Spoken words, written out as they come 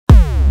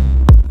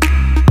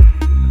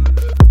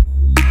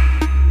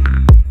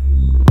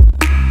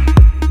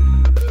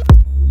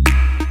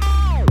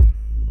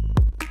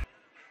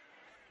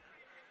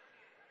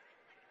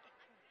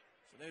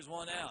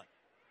1 out.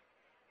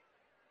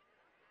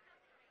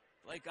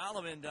 Blake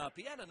Alleman up.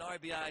 He had an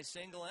RBI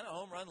single and a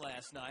home run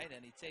last night,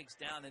 and he takes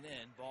down and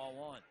in. Ball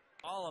 1.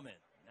 Alleman.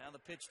 Now the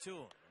pitch to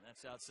him, and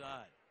that's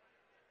outside.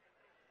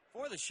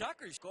 For the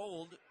Shuckers,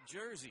 gold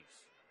jerseys,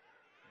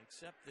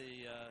 except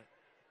the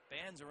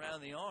bands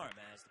around the arm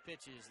as the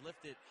pitch is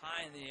lifted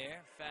high in the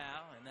air.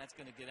 Foul, and that's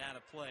going to get out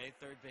of play.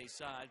 Third base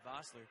side.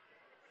 Vossler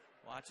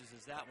watches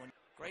as that one.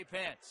 Gray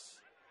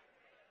pants.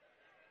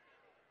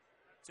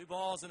 2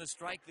 balls and a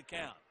strike the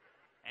count.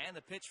 And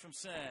the pitch from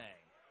Tseng.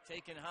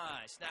 Taken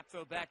high. Snap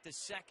throw back to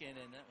second,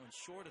 and that one's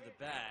short of the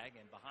bag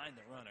and behind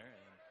the runner.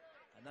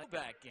 And another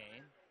back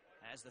game.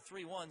 As the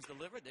 3-1's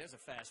delivered, there's a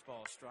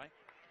fastball strike.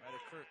 Right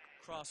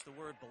across the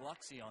word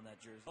Biloxi on that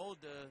jersey. Old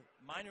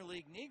minor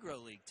league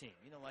Negro League team.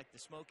 You know, like the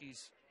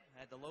Smokies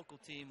had the local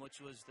team,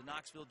 which was the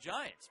Knoxville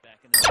Giants back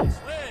in the day.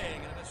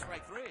 Swing, and a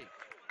strike 3.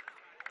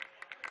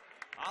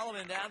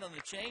 Alleman down on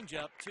the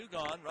changeup. 2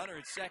 gone. Runner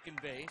at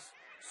second base.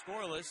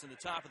 Scoreless in the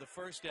top of the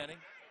first inning.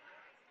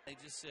 They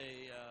just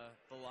say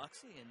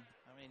Biloxi, and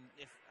I mean,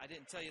 if I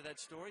didn't tell you that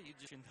story, you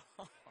just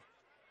know.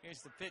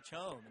 Here's the pitch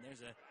home, and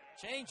there's a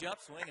changeup,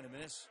 swing and a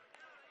miss.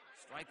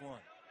 Strike 1.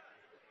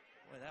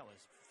 Boy, that was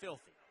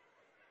filthy.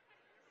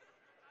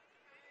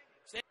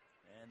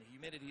 And the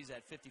humidity's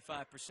at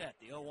 55%.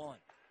 The 0-1,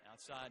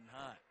 outside and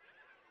high.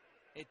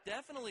 It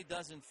definitely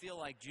doesn't feel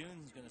like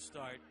June's going to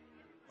start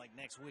like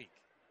next week.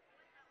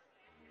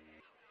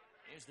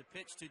 Here's the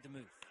pitch to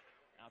DeMuth.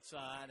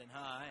 Outside and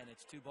high, and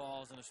it's 2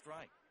 balls and a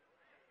strike.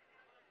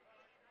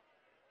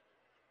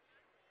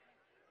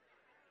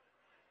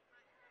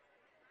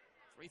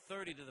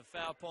 .330 to the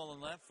foul pole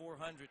and left,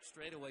 400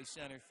 straightaway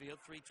center field,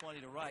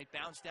 320 to right.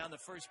 Bounce down the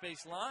first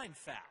base line,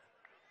 foul.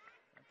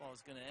 That ball is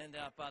going to end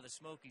out by the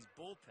Smokies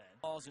bullpen.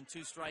 Balls and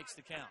 2 strikes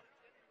to count.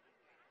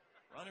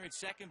 Runner at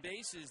second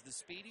base is the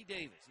Speedy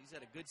Davis. He's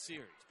had a good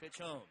series. Pitch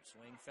home,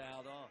 swing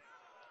fouled off.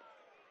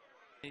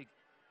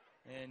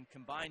 And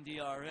combined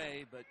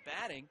DRA, but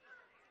batting,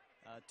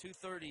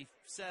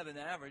 237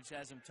 average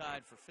has him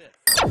tied for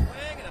 5th.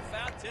 Swing and a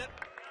foul tip,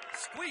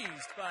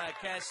 squeezed by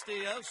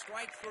Castillo.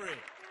 Strike 3.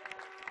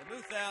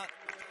 DeMuth out,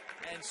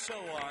 and so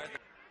are.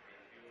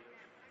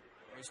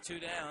 There's 2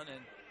 down,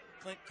 and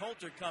Clint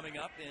Coulter coming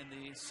up in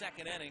the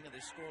second inning of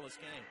this scoreless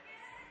game.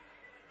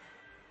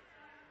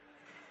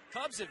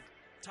 Cubs have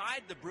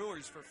tied the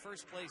Brewers for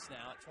first place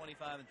now at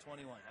 25 and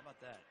 21. How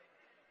about that?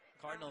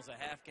 Cardinals a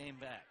half game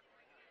back.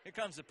 Here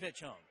comes the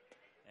pitch home.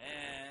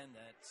 And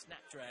that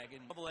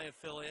Snapdragon, AA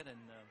affiliate, and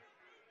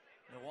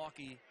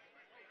Milwaukee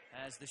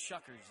has the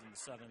Shuckers in the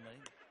Southern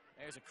League.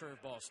 There's a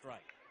curveball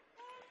strike.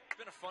 It's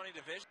been a funny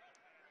division.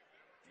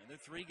 And they're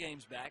 3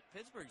 games back.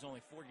 Pittsburgh's only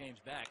 4 games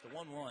back. The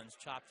 1-1's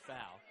chopped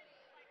foul.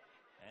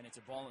 And it's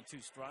a ball and 2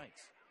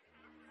 strikes.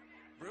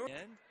 Brewers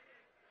in.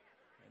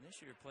 And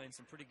this year playing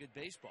some pretty good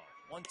baseball.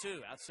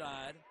 1-2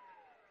 outside.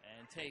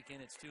 And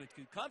taken. It's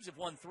 2-2. Cubs have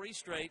won 3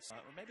 straight.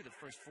 Or maybe the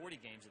first 40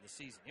 games of the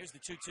season. Here's the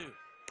 2-2.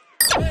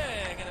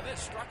 Swing and a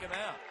miss. Struck him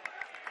out.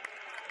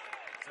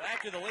 So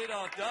after the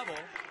leadoff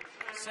double,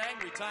 Tseng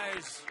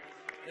retires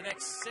the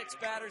next 6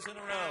 batters in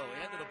a row.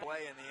 He ended the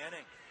play in the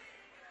inning.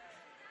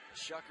 The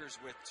Shuckers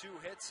with 2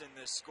 hits in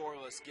this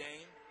scoreless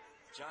game.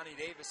 Johnny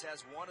Davis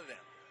has 1 of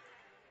them.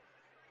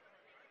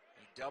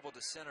 He doubled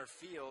to center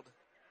field.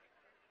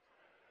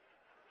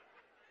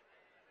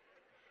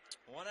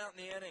 1 out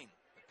in the inning.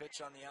 The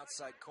pitch on the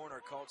outside corner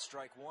called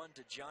strike 1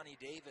 to Johnny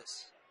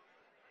Davis.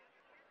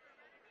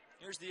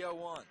 Here's the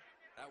 0-1.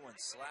 That one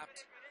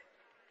slapped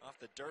off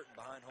the dirt and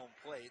behind home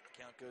plate.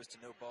 The count goes to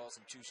no balls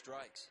and 2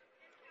 strikes.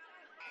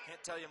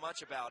 Can't tell you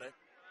much about it,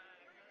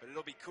 but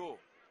it'll be cool.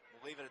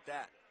 We'll leave it at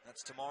that.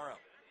 That's tomorrow.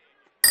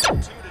 2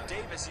 to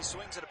Davis. He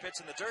swings at a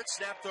pitch in the dirt.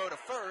 Snap throw to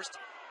first.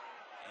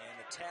 And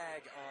the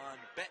tag on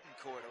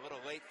Betancourt. A little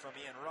late from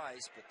Ian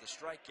Rice, but the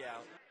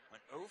strikeout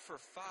went 0 for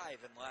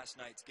 5 in last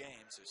night's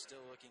game. So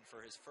still looking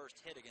for his first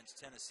hit against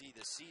Tennessee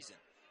this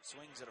season.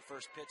 Swings at a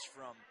first pitch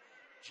from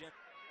Jim.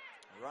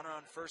 Runner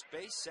on first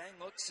base. Tseng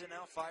looks and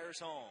now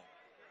fires home.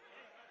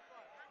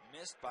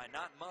 Missed by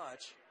not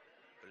much,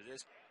 but it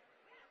is.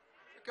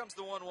 Here comes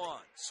the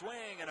 1-1.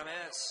 Swing and a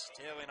miss.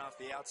 Tailing off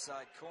the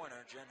outside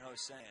corner. Ho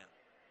Tseng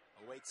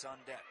awaits on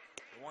deck.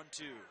 The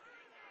 1-2.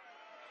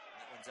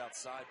 That one's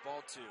outside. Ball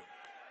 2.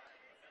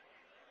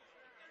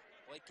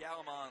 Blake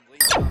Alleman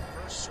leads off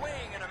first.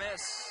 Swing and a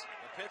miss.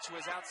 The pitch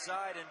was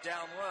outside and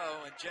down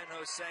low, and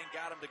Ho Tseng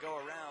got him to go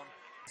around.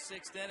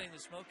 6th inning, the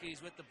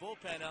Smokies with the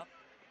bullpen up,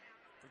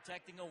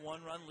 protecting a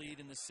 1-run lead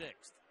in the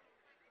 6th.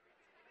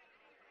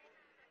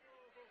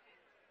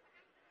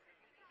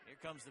 Here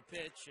comes the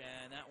pitch,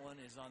 and that one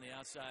is on the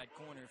outside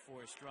corner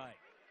for a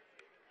strike.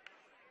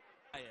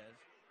 Here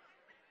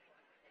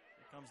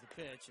comes the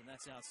pitch, and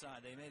that's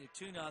outside. They made it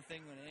 2-0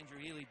 when Andrew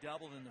Healy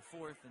doubled in the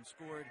 4th and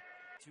scored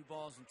 2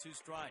 balls and 2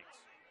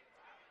 strikes.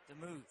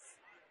 DeMuth.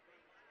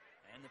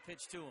 And the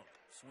pitch to him.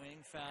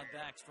 Swing, fouled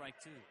back, strike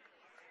 2.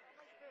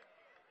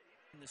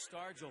 In the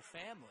Stargell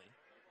family,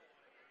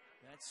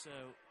 that's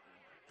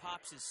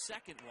Pops'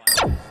 second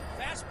wife.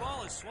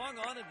 Fastball is swung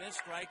on and missed,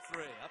 strike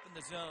 3. Up in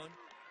the zone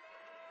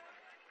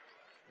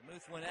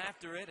Muth went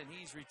after it, and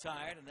he's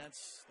retired, and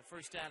that's the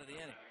first out of the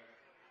inning.